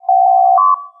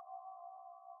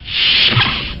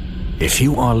If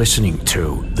you are listening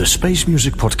to the Space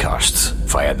Music Podcast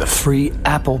via the free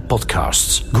Apple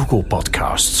Podcasts, Google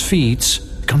Podcasts feeds,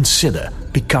 consider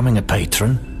becoming a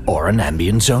patron or an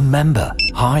Ambient Zone member.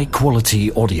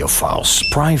 High-quality audio files,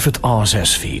 private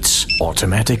RSS feeds,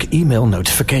 automatic email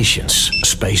notifications,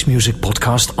 Space Music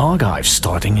Podcast archives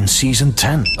starting in Season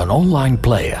 10, an online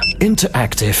player,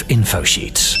 interactive info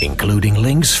sheets, including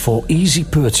links for easy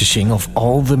purchasing of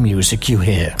all the music you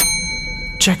hear.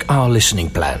 Check our listening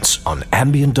plans on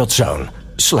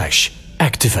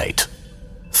ambient.zone/activate.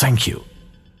 Thank you.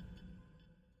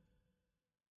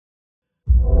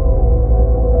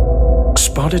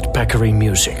 Spotted Peccary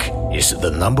Music is the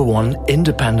 #1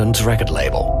 independent record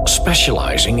label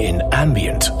specializing in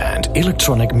ambient and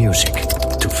electronic music.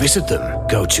 To visit them,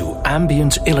 go to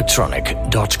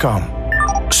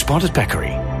ambientelectronic.com. Spotted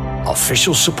Peccary,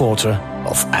 official supporter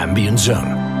of Ambient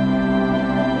Zone.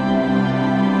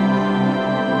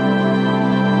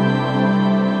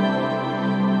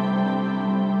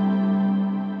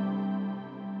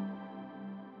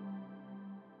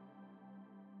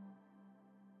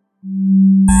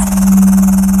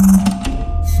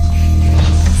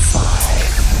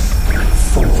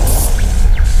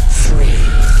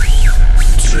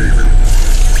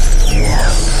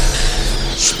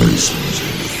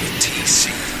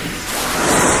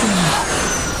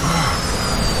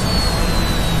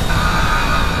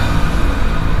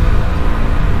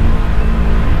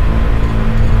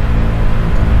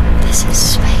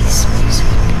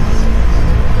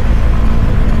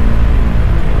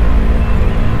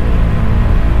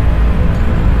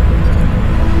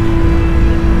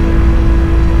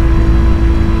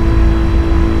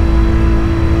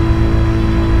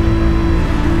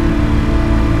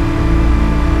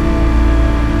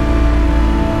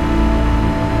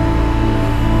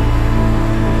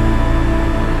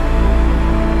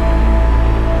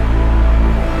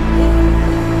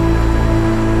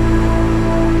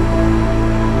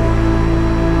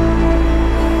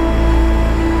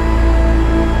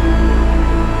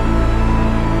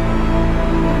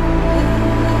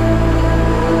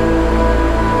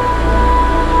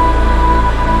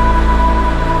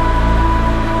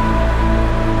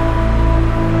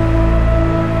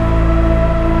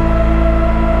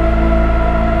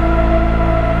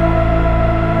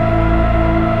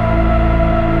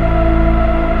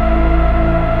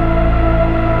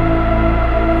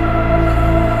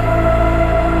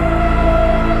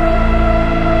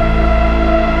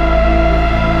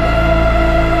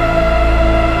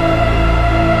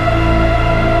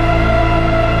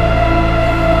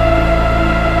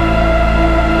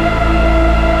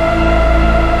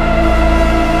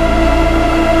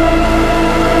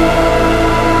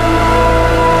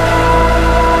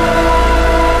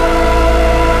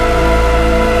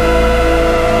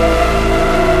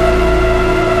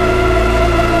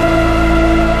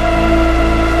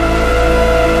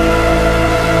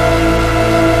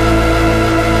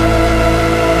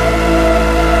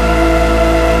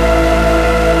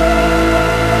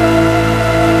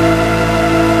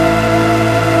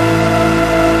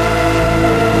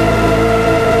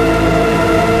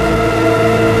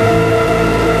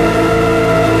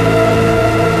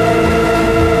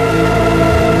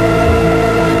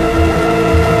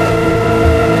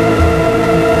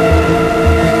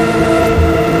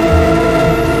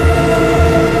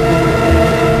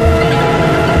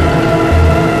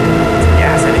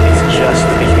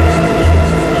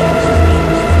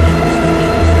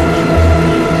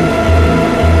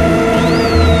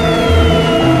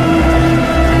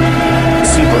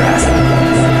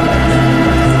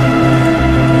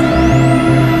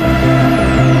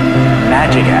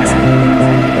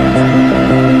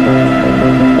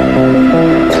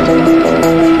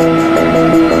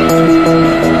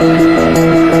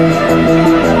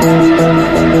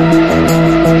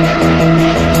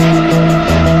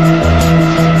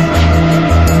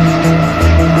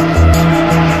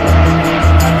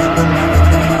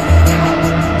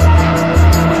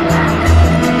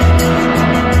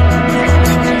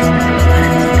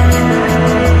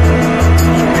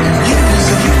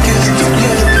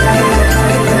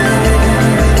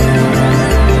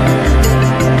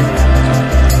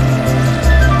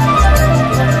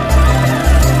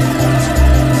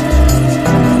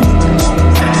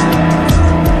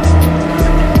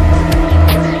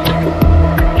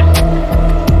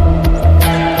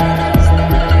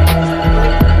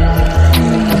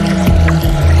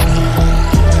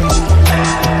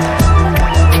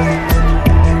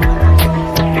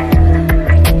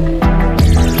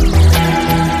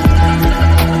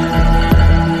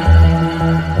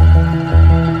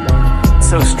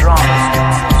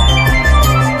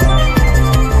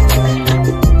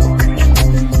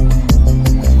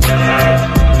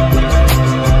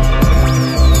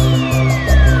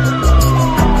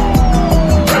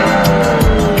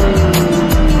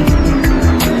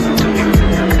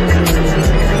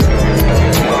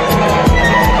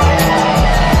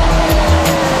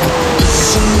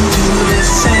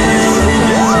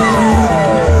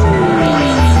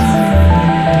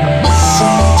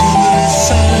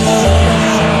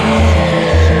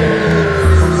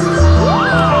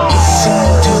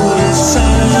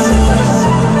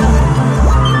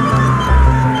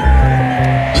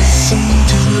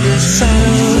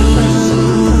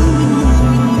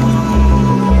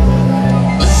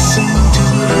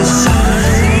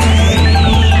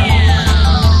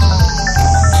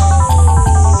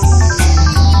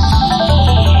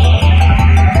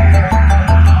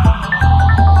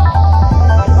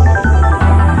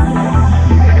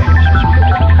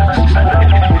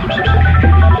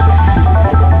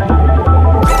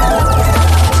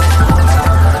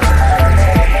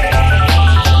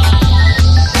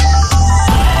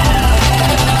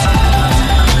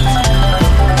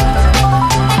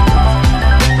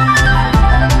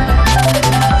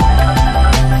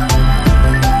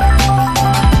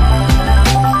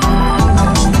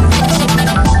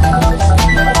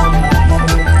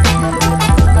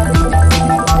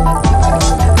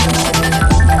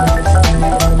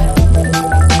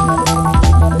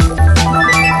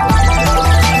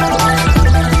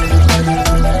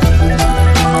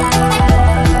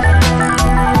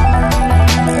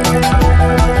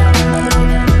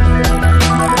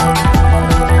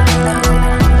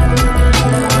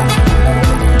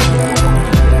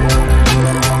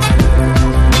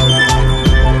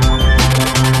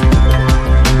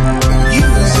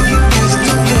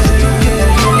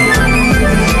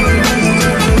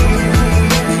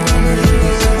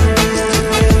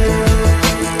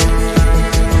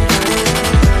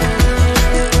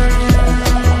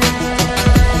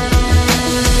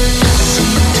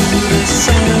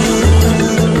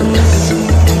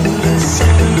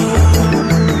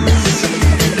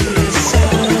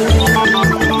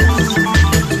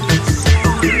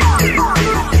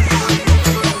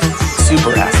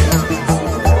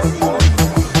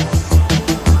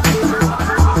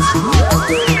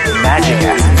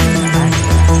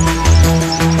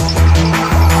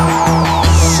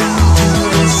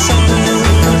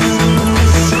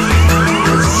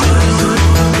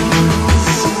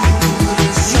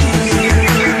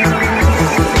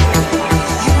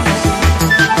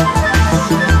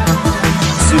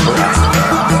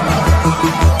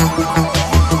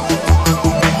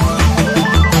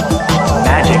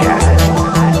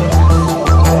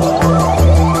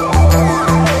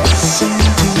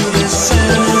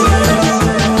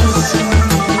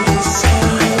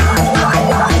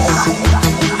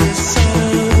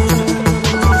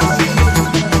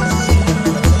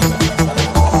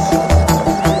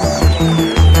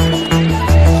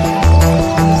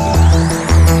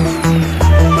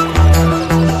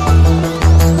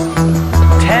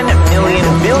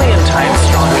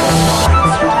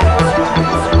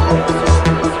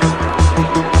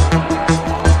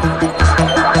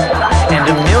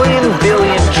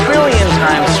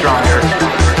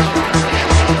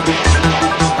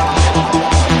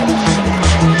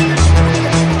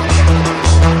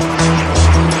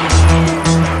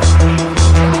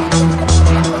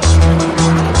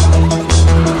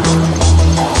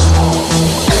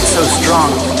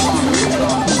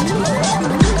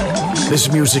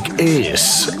 music is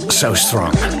so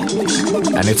strong.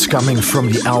 And it's coming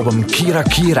from the album Kira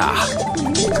Kira.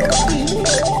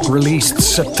 Released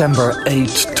September 8,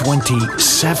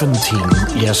 2017.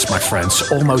 Yes, my friends,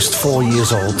 almost 4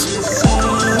 years old.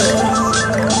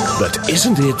 But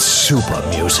isn't it super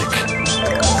music?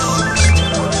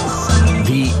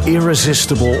 The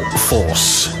Irresistible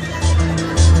Force,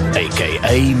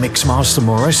 aka Mixmaster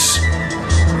Morris.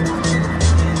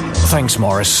 Thanks,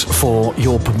 Morris, for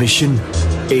your permission.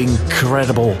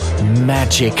 Incredible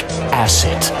magic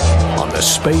acid on the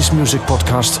Space Music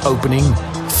Podcast opening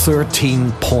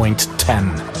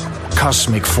 13.10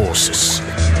 Cosmic Forces.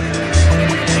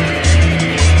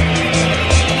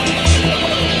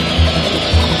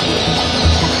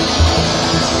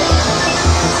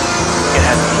 It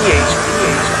has pH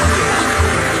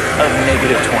of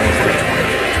 -23.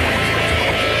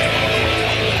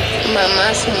 Mamá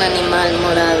es un animal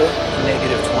morado.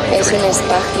 Es un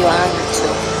espacio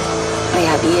ancho,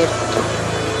 reabierto,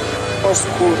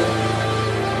 oscuro.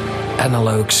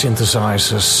 Analog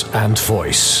synthesizers and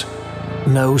voice.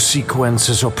 No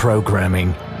sequences or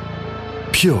programming.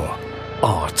 Pure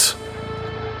art.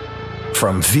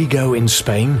 From Vigo in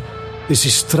Spain, this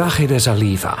is Traje de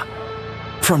Saliva.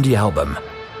 From the album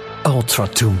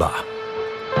Ultratumba.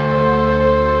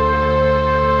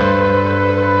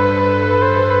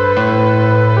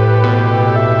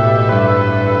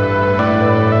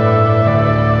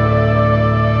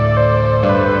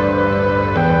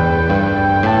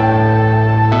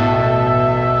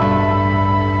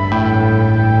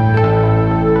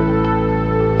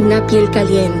 Una piel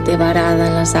caliente varada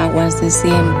en las aguas de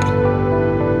siempre.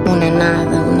 Una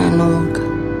nada, una nunca,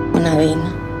 una vena.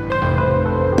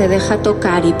 Te deja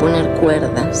tocar y poner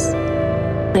cuerdas.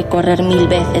 Recorrer 1000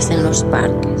 veces en los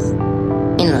parques,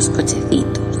 en los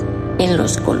cochecitos, en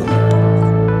los columpios.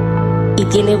 Y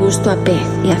tiene gusto a pez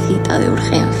y a cita de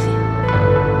urgencia.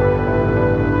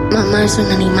 Mamá es un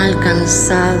animal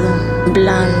cansado,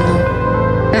 blando,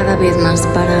 cada vez más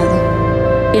parado.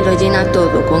 Y lo llena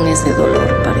todo con ese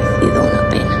dolor parecido a una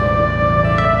pena.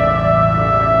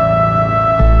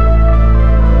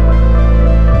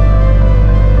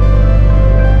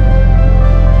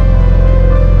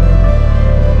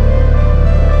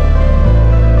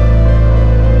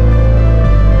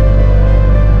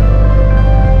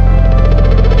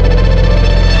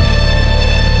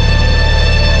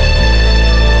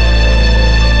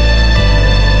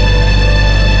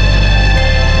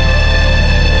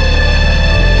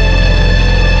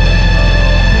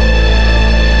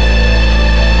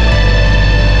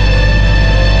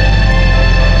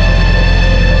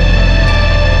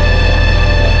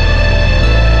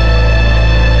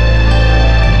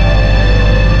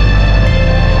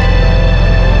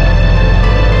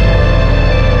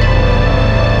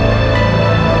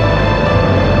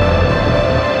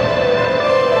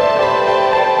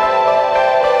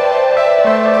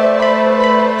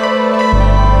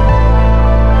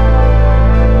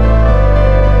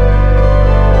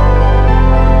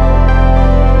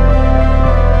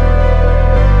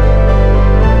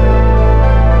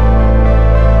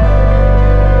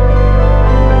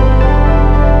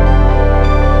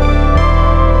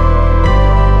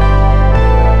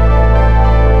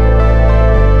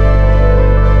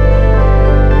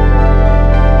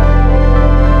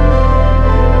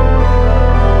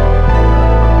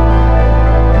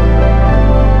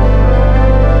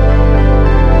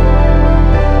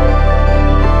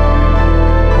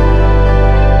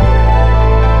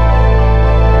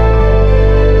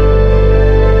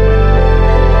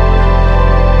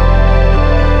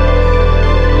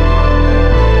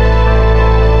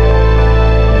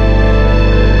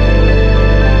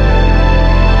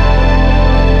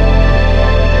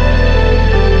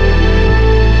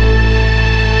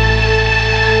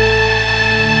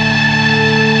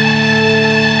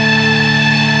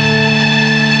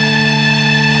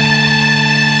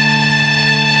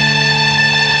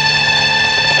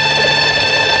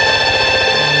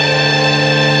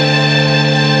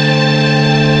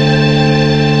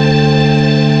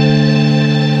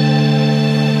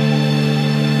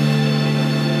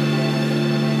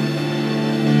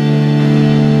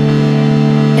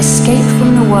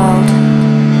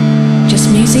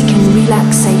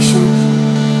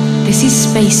 This is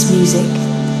Space Music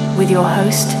with your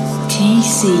host,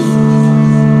 TC.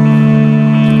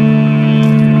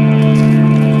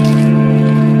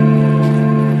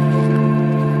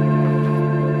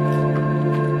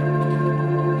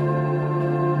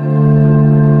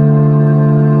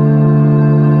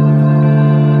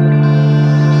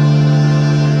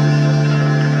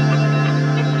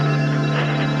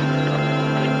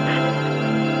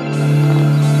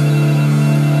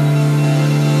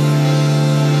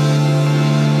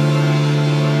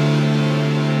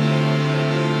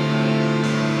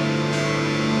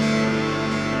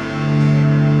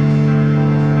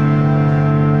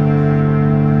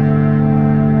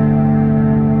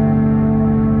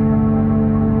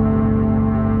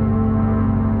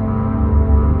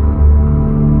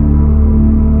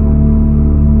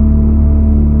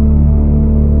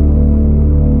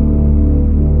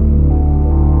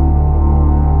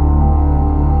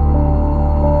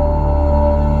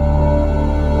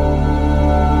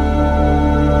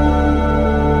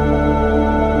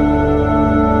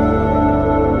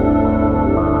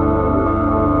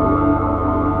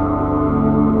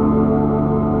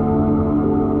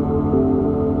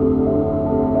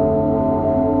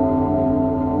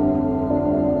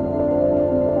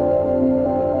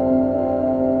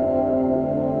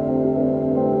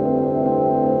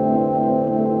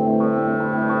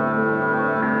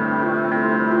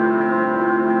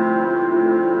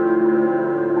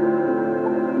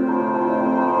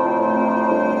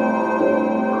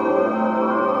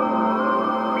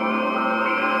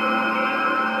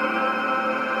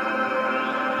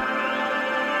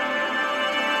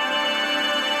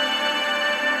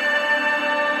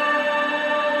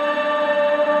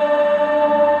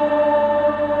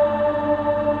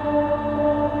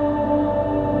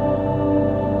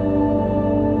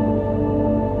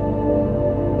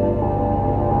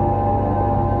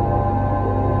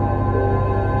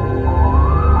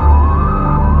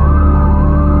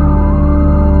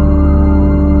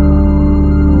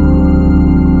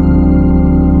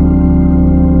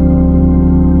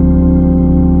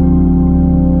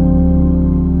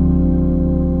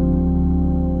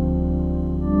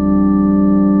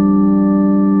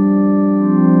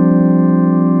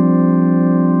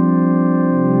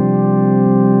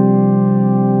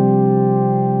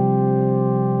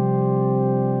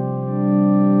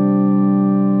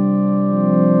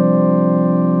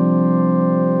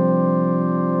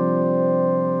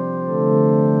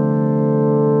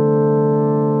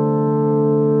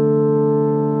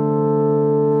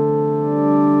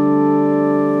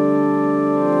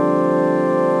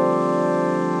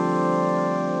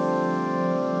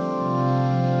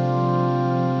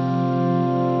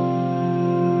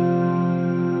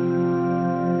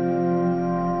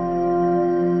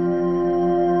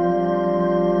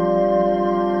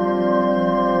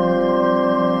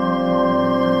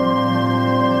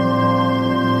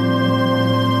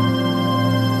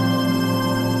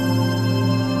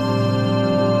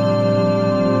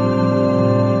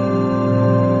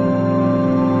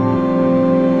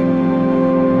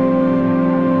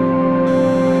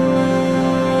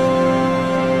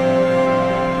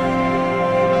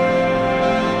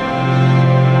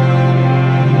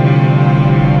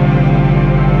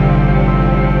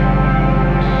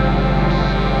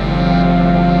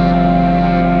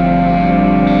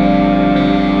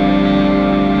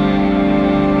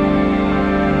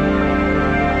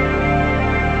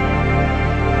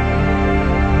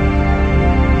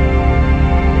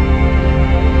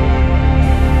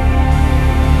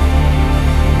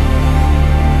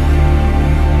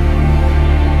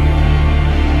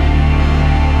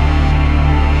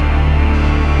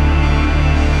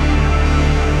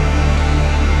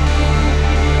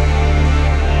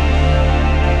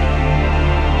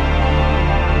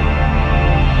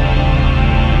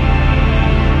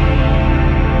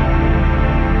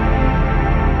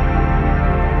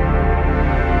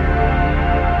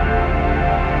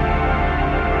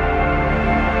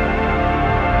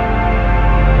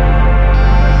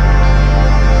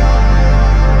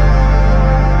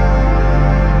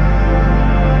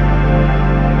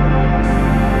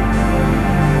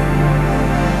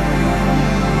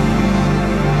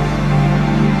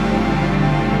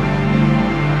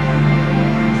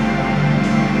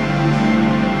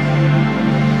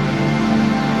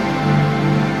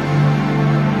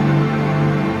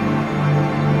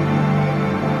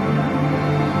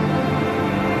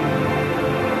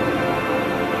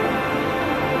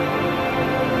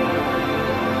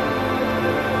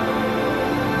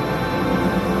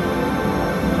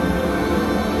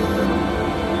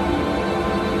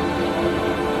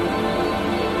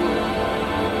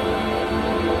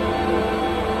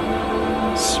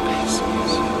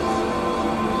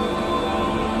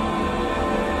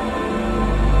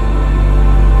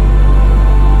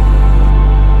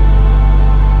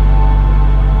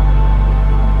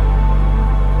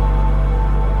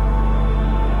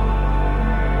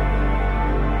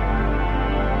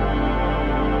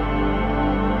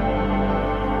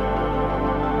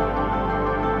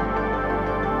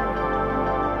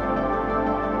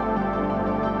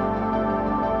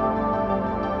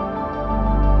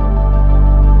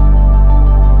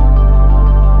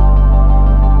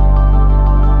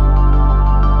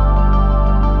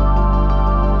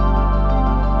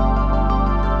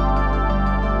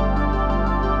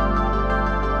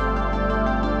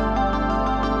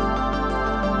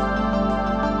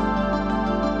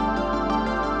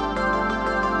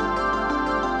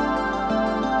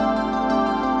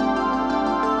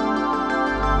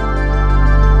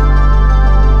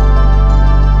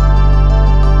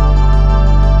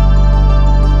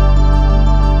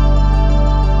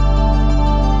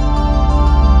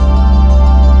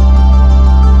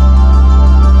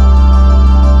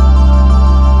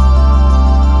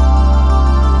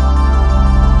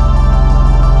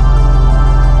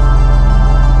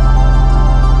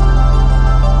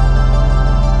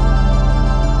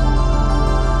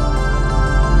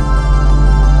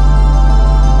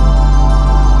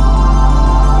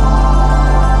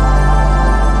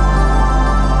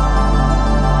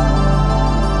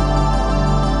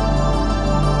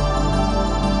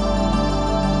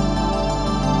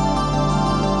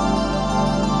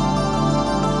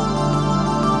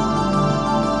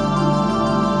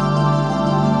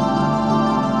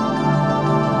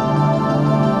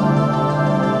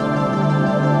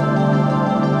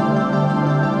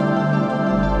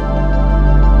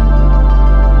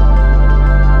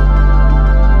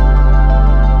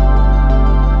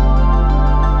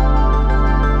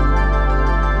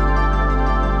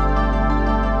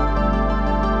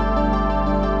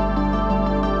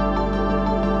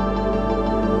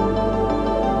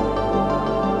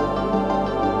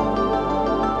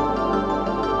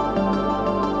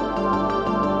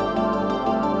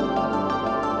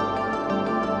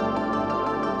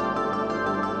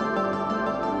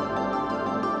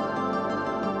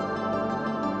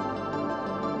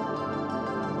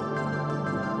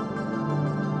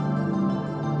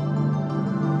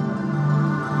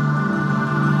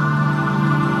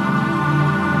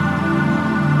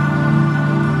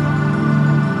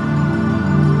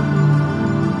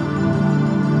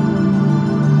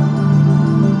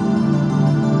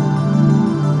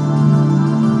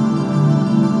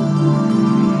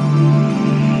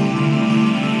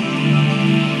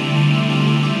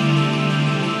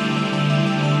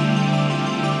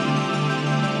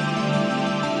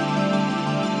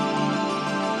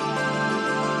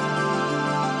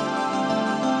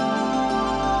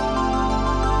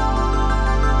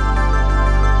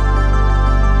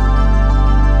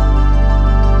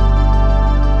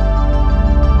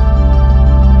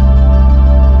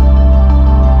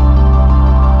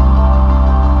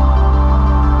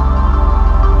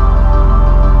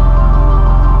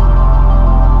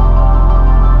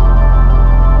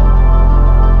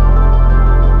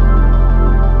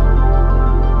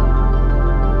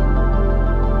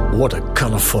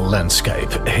 beautiful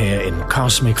landscape here in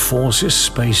Cosmic Forces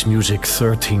Space Music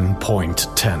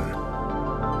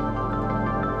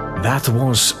 13.10. That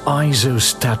was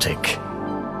Isostatic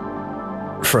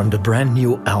from the brand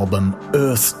new album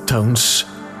Earth Tones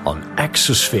on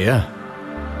Exosphere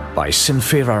by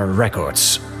Synfera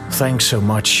Records. Thanks so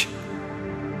much.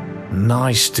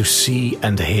 Nice to see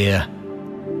and hear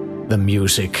the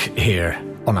music here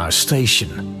on our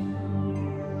station.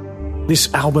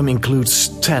 This album includes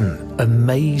 10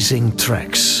 amazing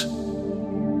tracks.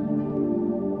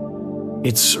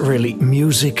 It's really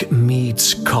music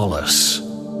meets colors.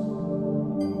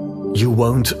 You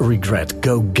won't regret.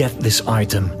 Go get this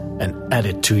item and add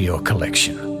it to your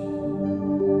collection.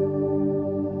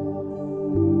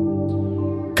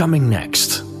 Coming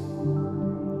next,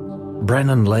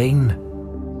 Brennan Lane,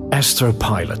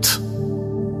 Astropilot.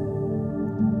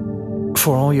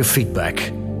 For all your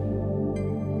feedback,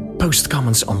 post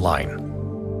comments online.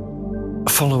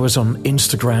 Follow us on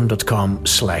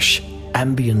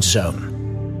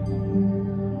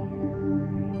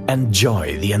Instagram.com/AmbientZone.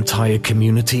 Enjoy the entire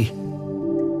community.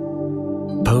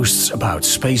 Posts about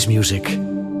space music,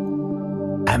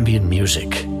 ambient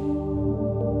music,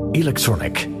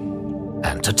 electronic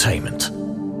entertainment.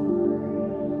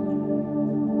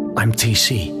 I'm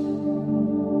TC.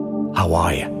 How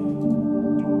are you?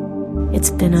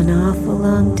 It's been an awful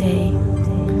long day,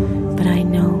 but I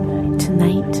know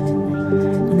tonight,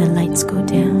 when the lights go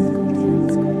down,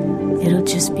 it'll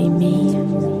just be me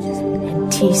and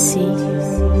TC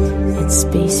and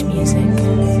space music.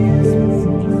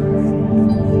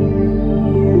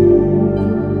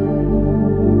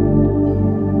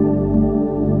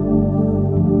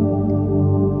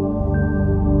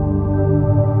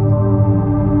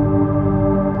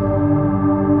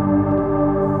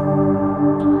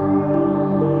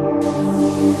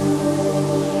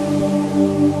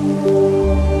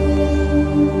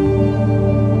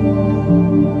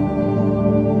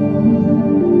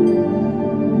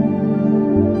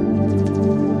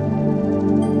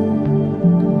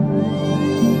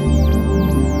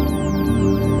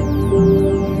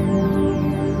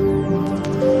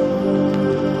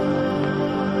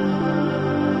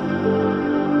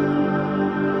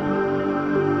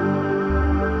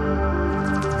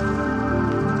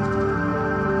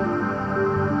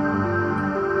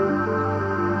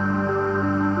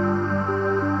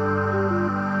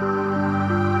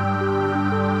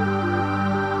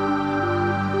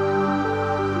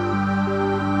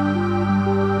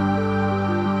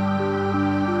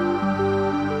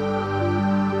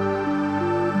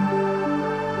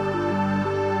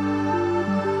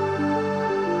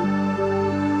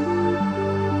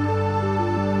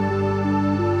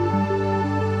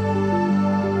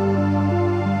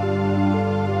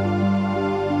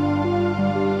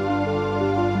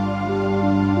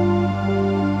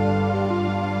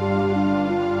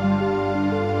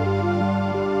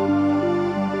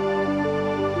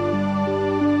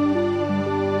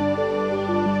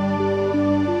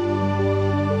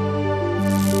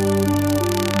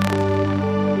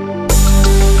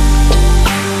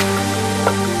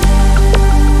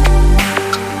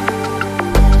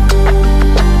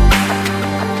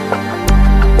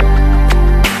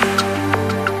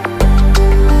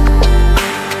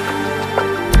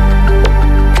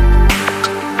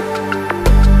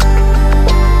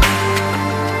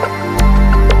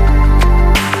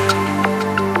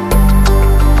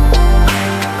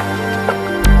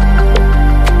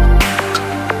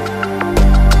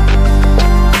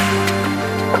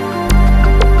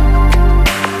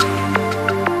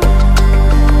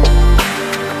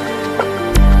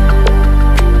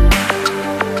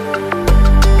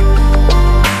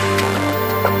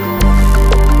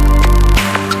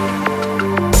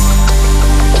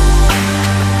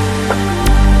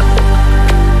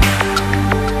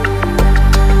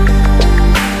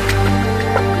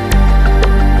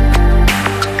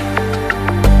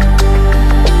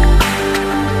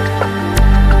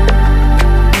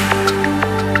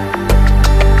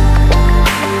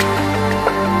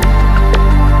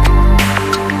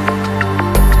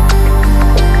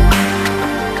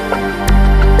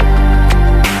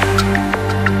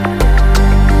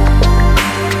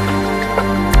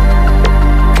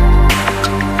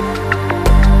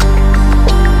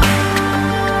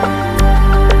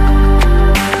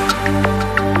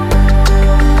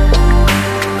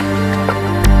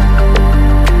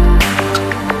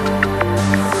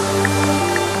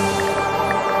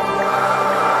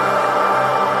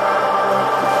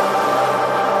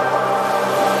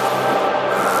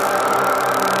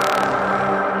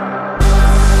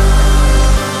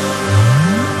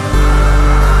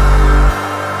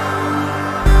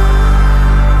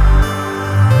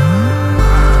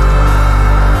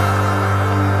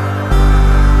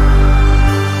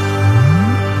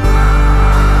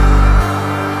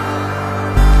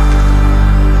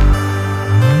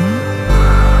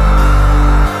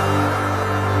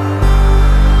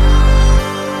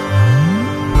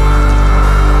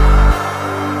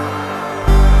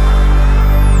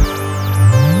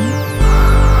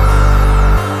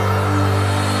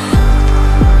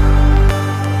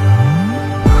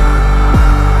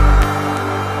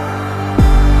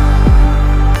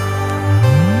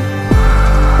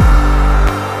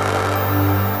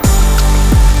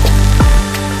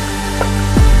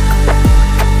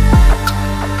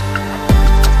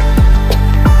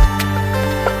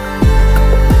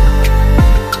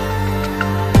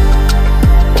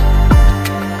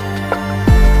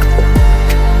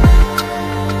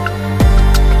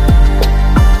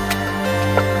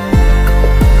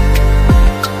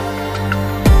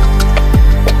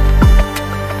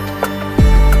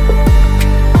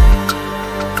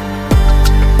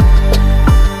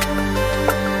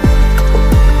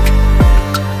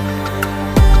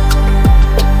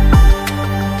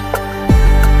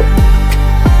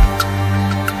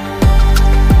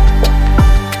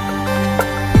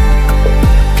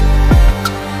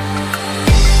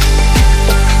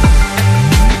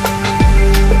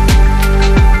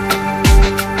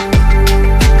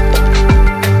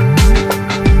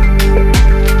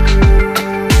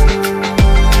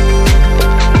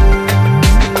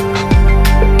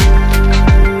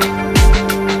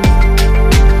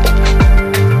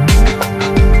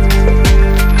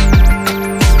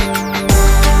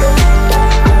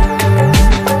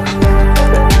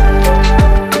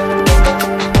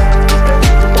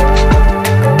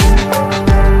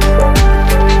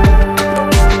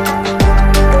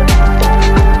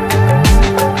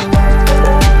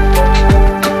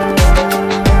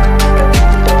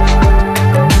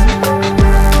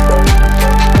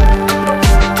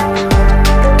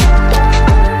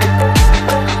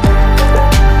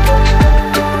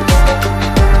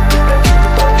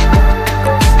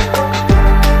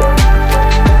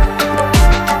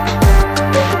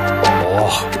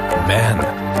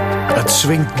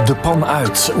 swingt de pan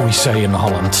uit, we say in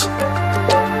Holland.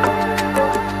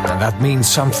 And that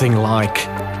means something like,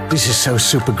 this is so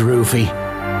super groovy.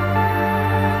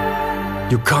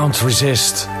 You can't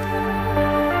resist.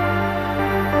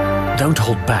 Don't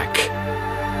hold back.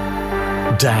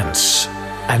 Dance.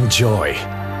 Enjoy.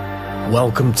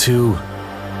 Welcome to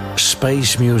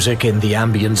Space Music in the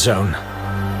Ambient Zone.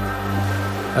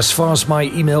 As far as my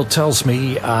email tells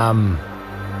me,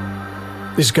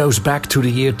 this goes back to the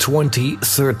year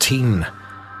 2013.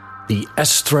 The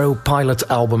Astro Pilot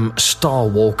album Star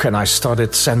Walk, and I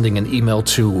started sending an email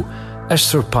to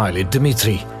Astro Pilot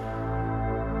Dimitri.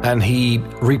 And he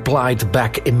replied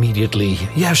back immediately,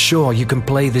 yeah, sure, you can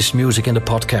play this music in the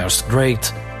podcast.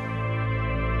 Great.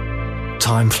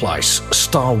 Time flies.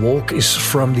 Star Walk is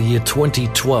from the year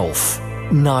 2012.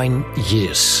 9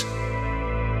 years.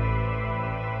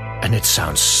 And it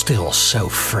sounds still so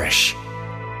fresh.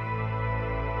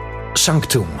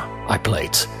 Sanctum, I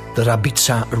played. The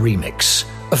Rabica remix.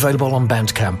 Available on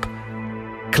Bandcamp.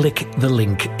 Click the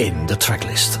link in the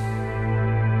tracklist.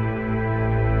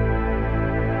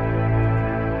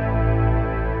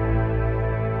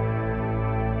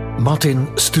 Martin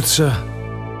Stutzer,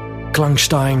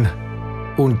 Klangstein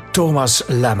und Thomas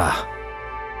Lemmer.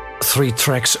 3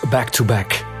 tracks back to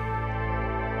back.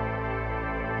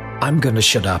 I'm gonna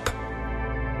shut up.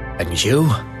 And you?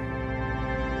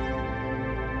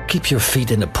 Keep your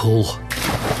feet in the pool.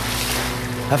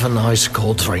 Have a nice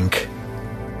cold drink.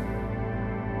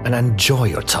 And enjoy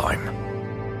your time.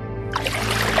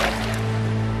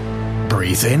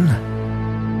 Breathe in.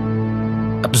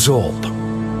 Absorb.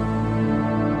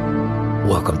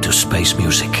 Welcome to Space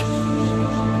Music.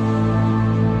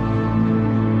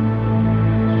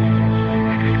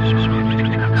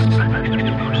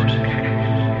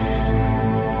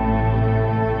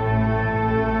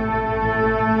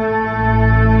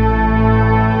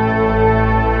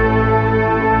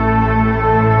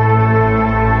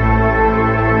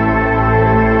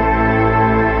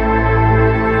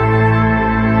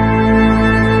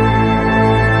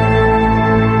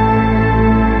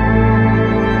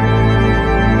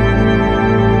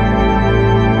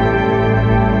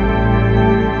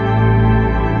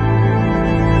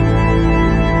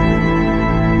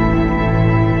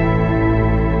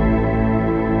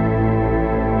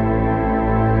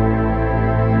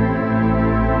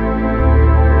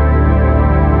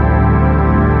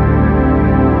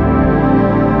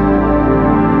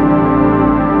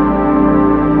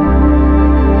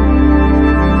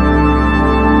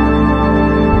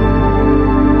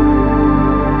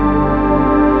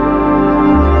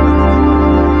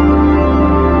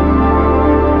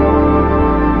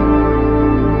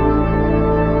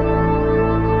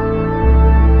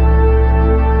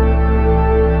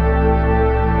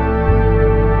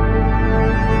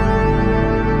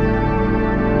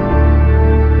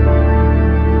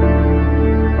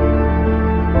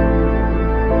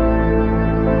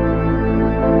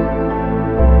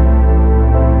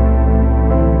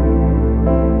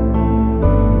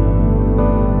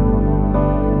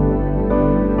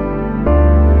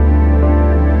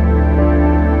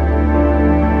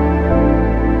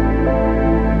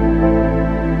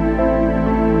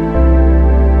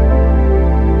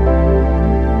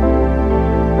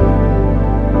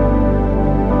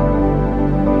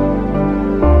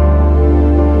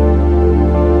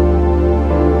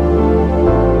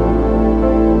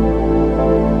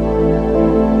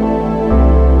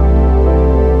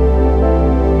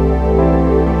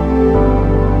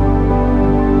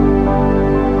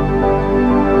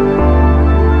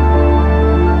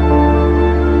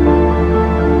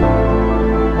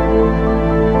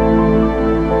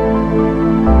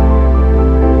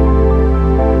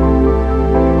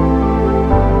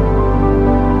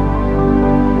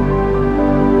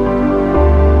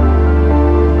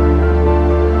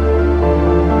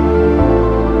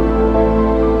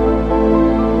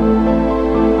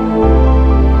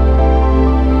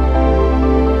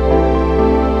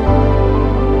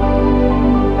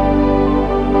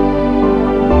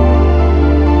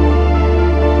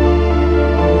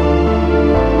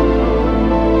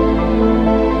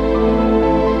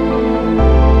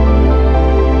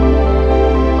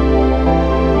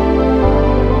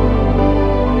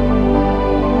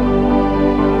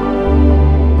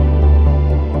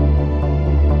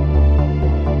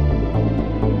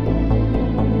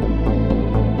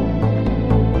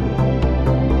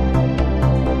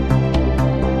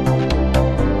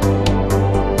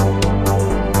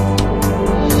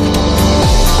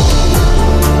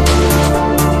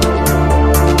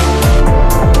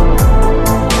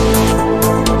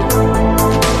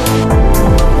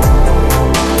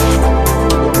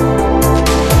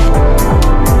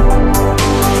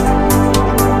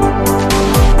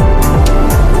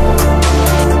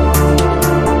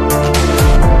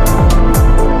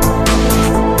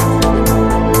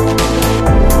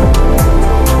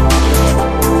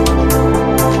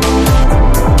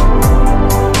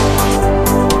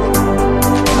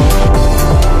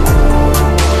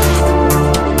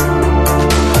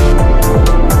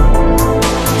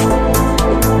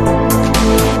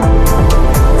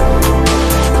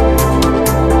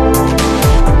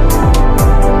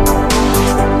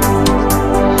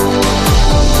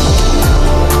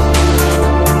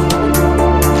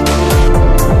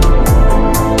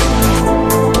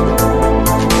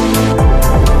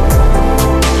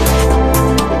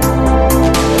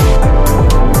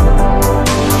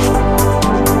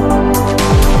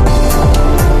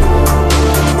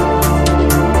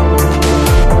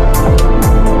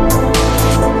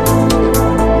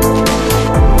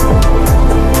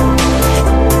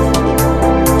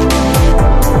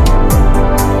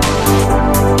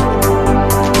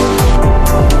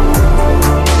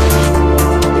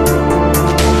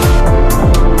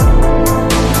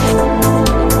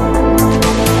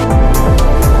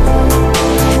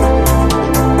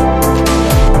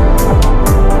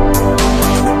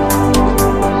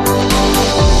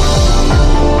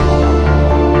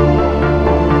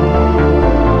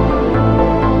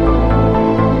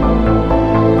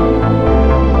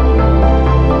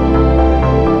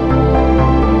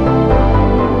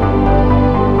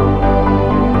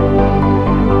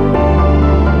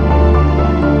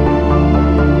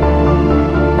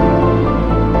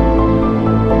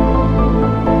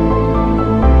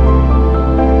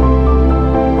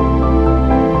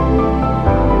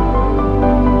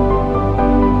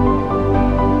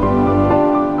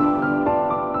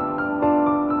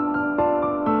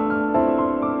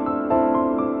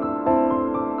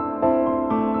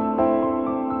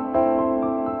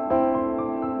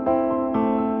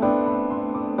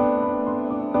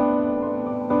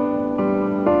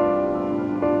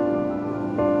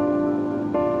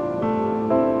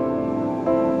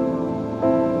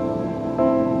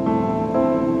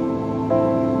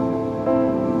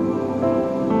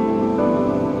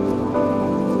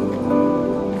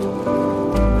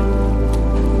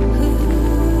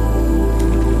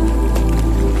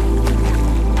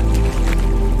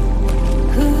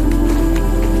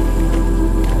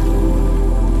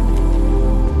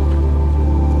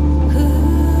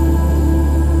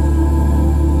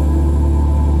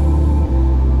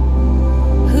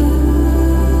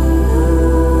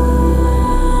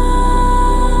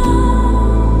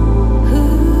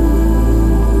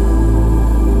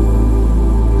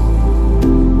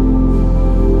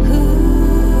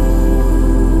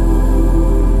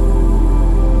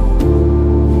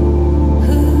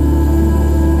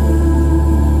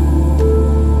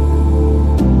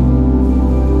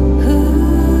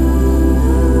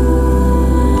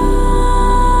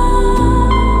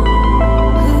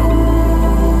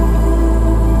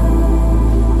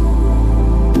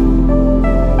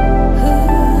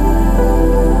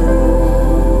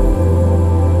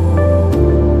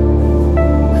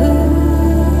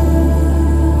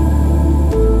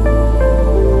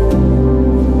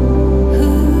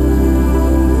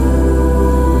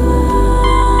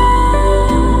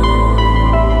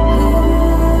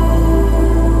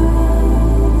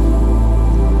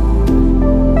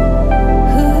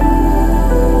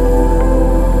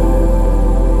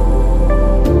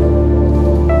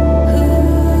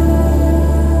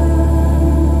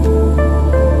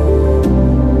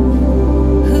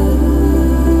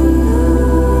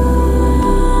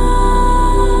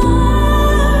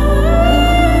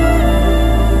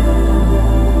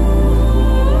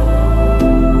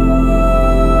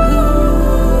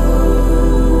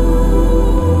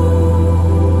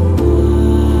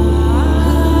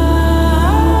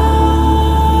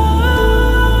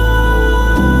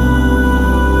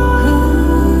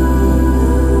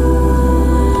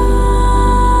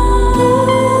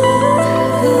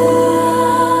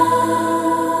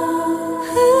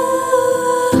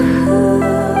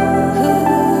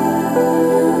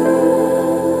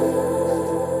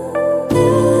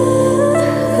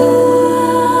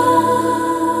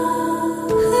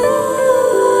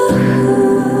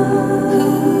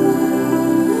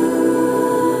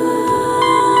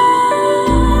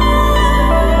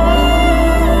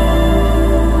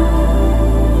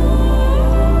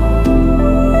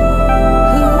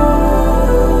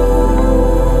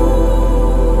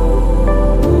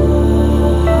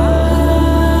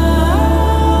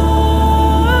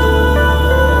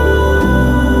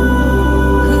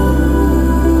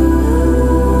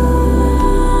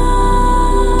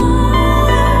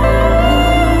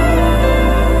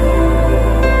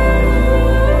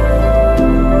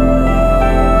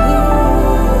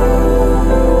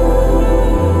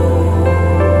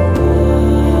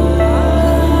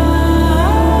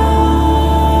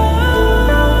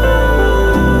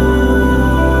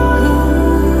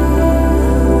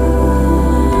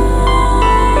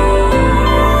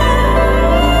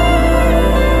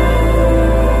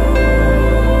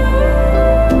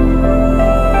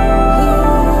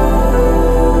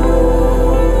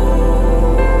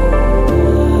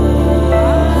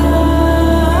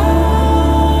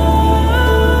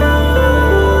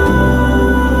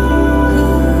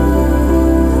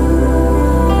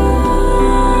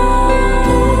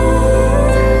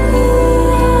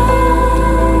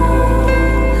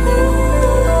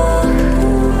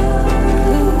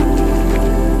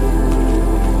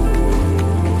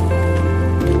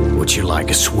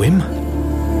 take a swim?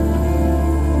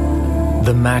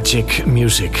 The magic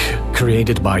music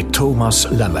created by Thomas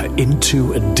Lemme,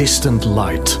 Into a Distant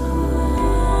Light.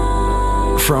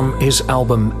 From his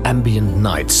album Ambient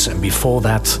Nights, and before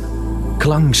that,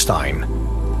 Klangstein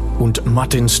und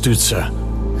Martin Stütze,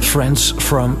 friends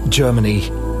from Germany.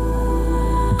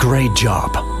 Great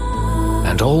job.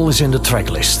 And all is in the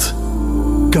tracklist.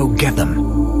 Go get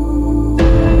them.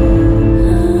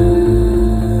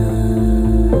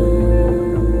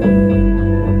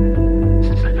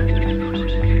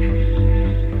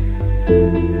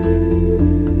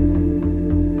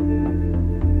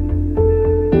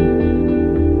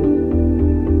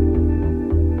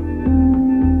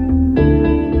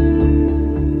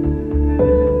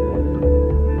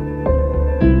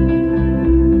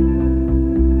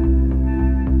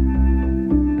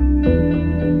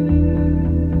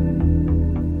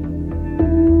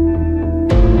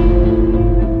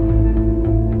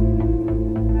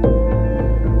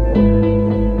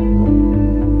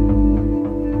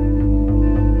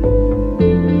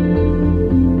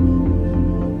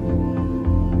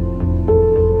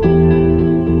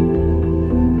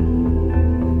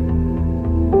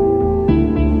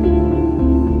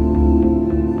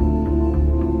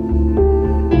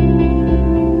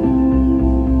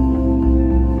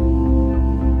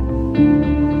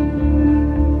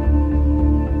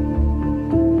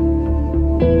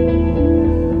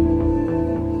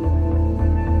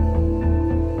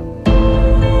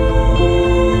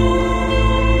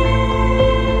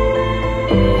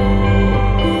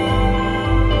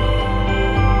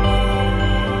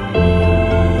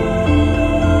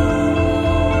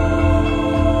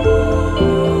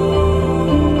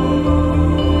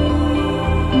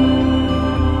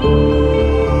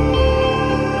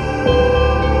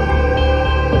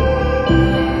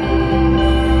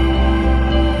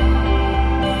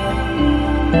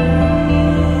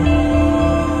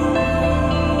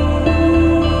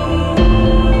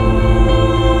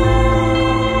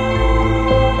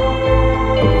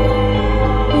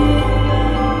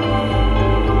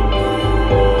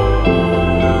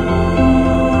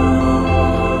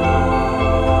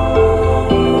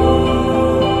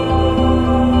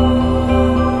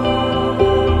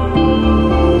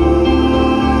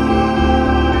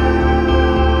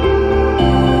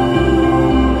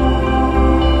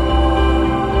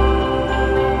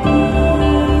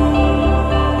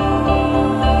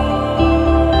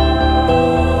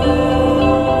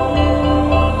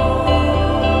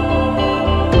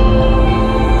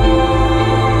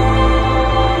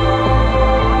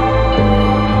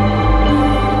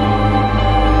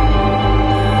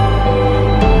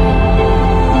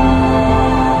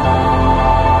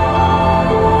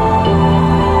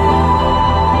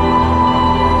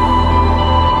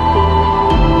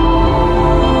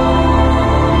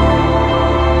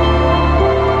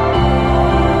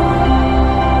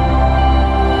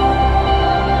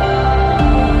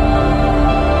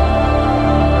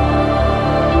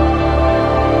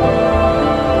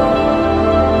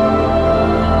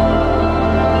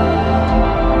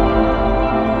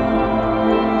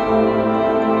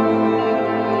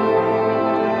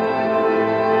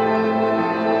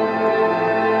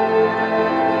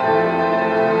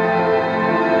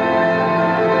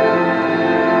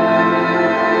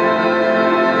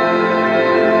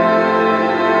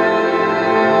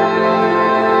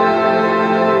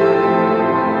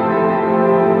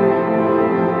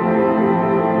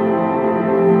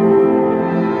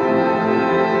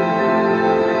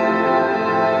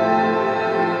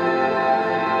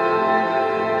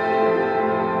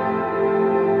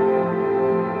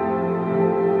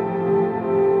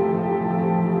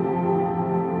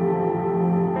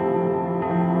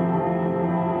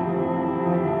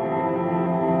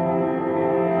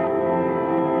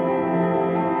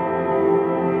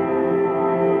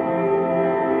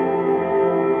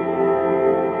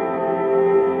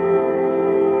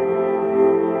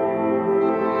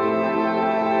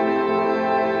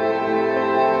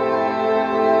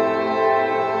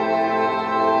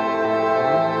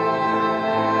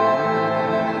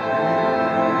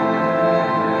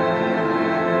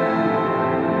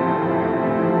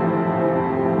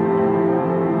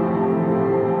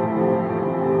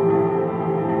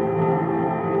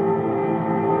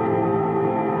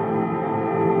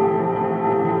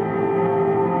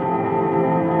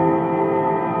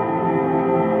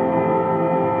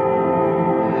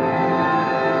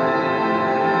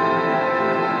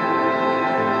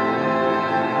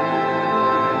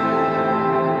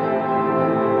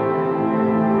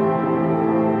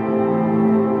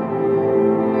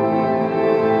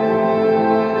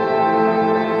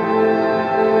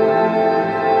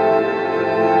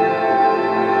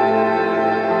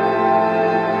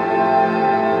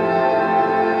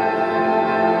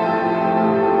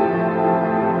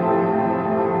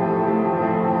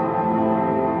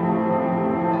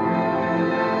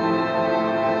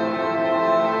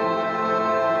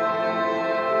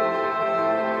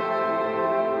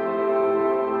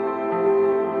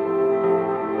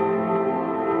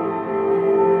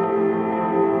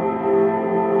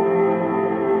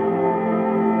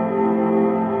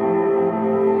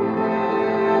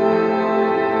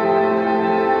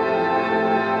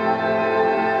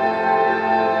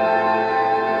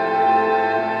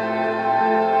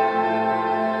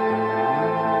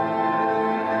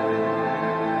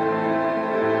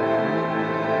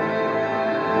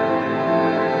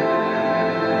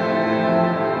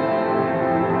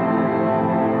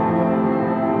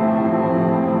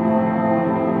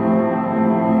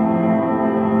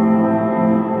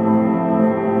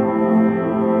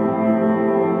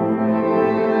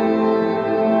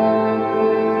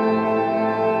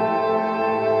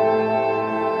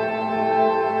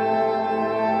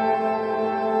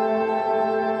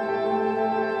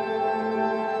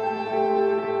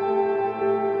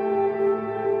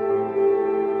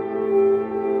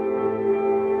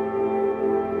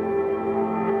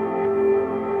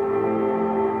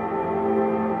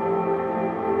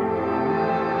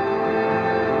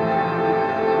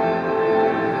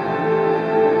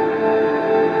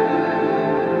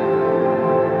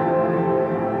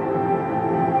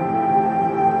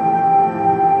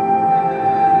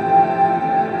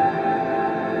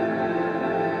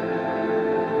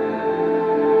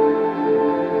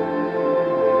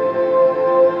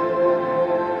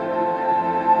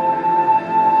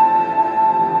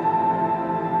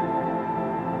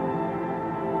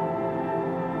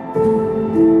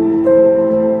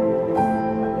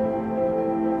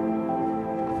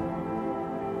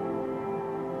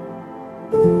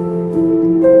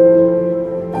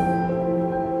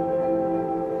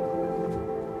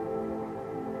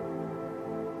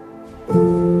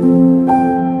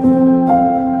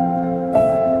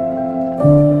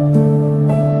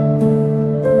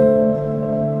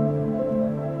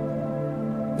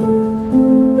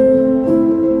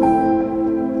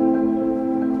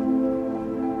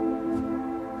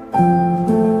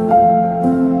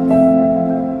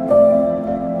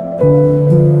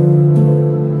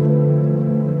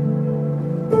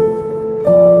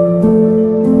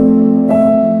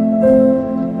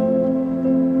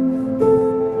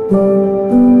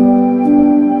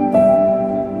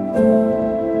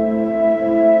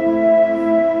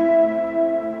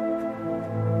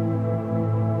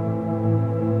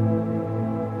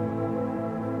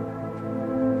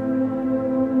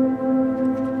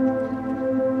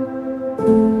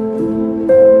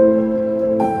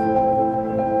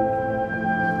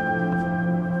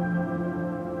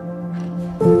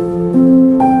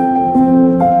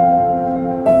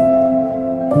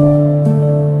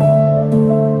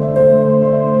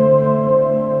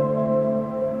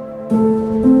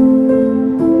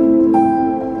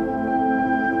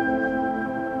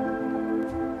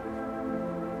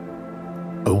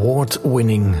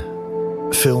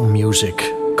 award-winning film music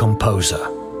composer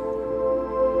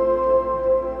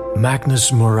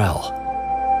Magnus Morell.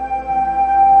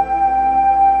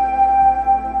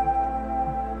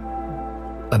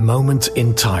 A Moment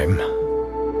in Time,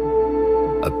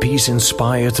 a piece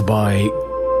inspired by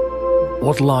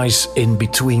what lies in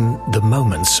between the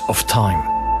moments of time.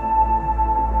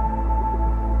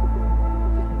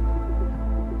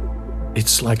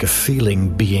 It's like a feeling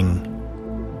being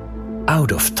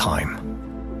out of time.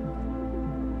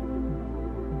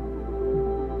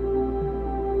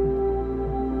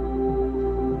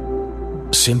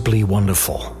 Simply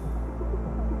wonderful.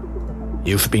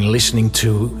 You've been listening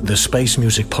to the Space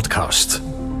Music Podcast.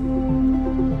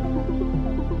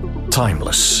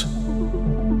 Timeless.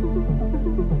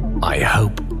 I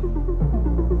hope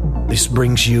this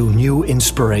brings you new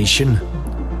inspiration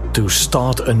to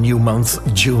start a new month,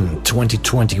 June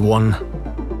 2021.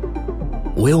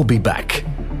 We'll be back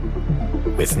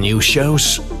with new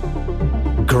shows,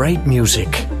 great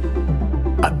music,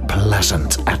 a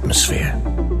pleasant atmosphere.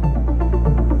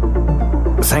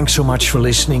 Thanks so much for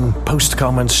listening. Post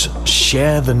comments,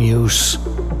 share the news,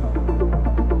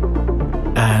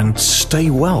 and stay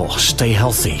well, stay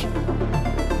healthy.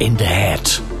 In the head,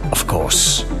 of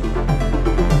course.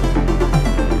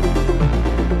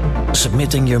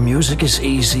 Submitting your music is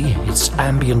easy. It's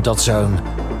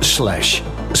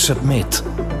ambient.zone/submit.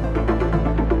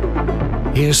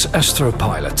 Here's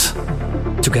Astropilot,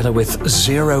 together with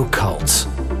Zero Cult.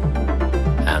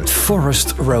 And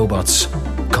Forest Robots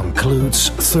concludes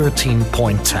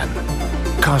 13.10,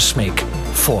 Cosmic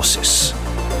Forces.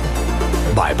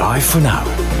 Bye-bye for now.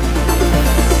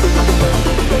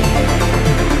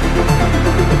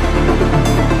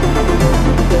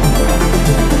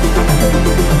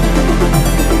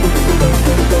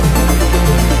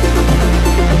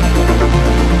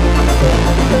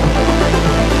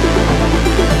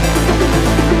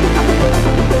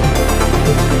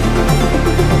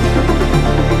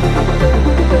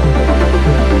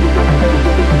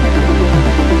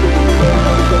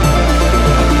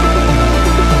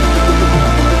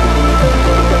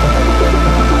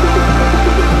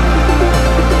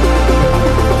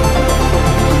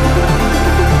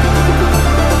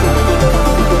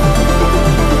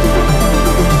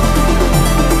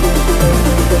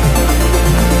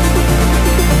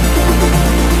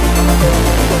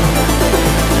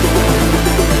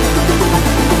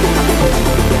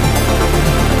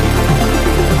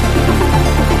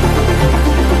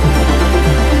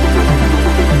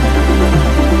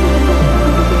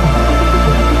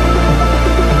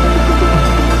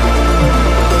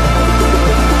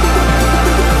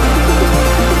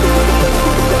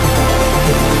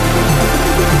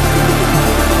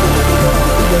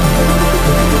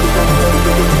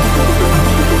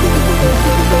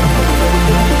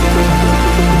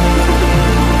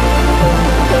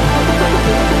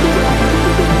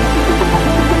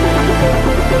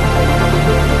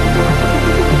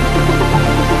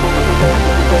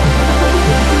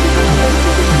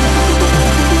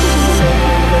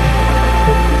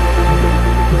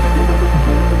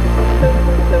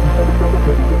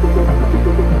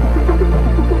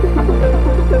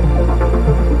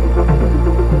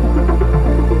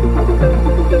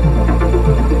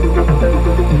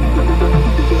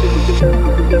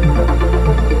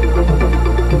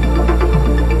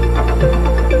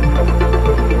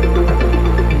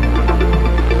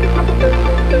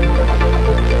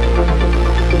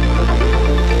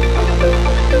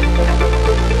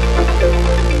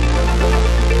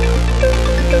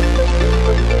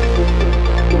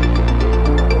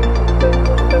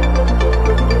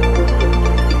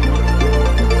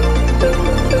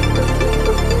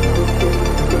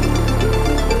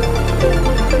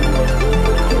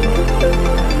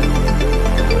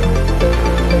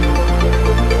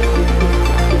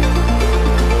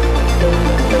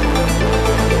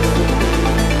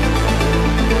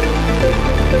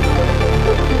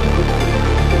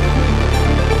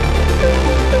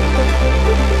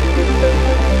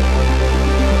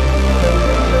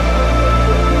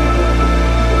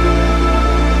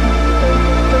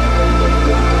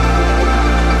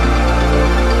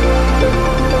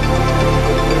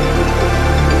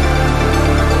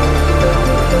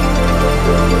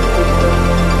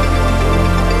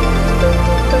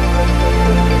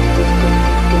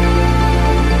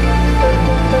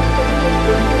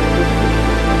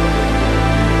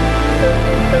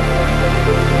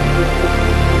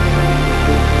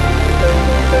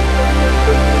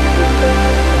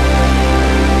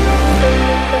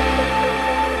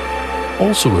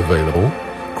 Also available,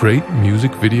 great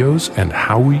music videos and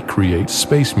how we create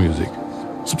space music.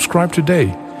 Subscribe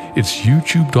today It's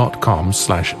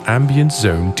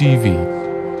youtube.com/ambientzonetv.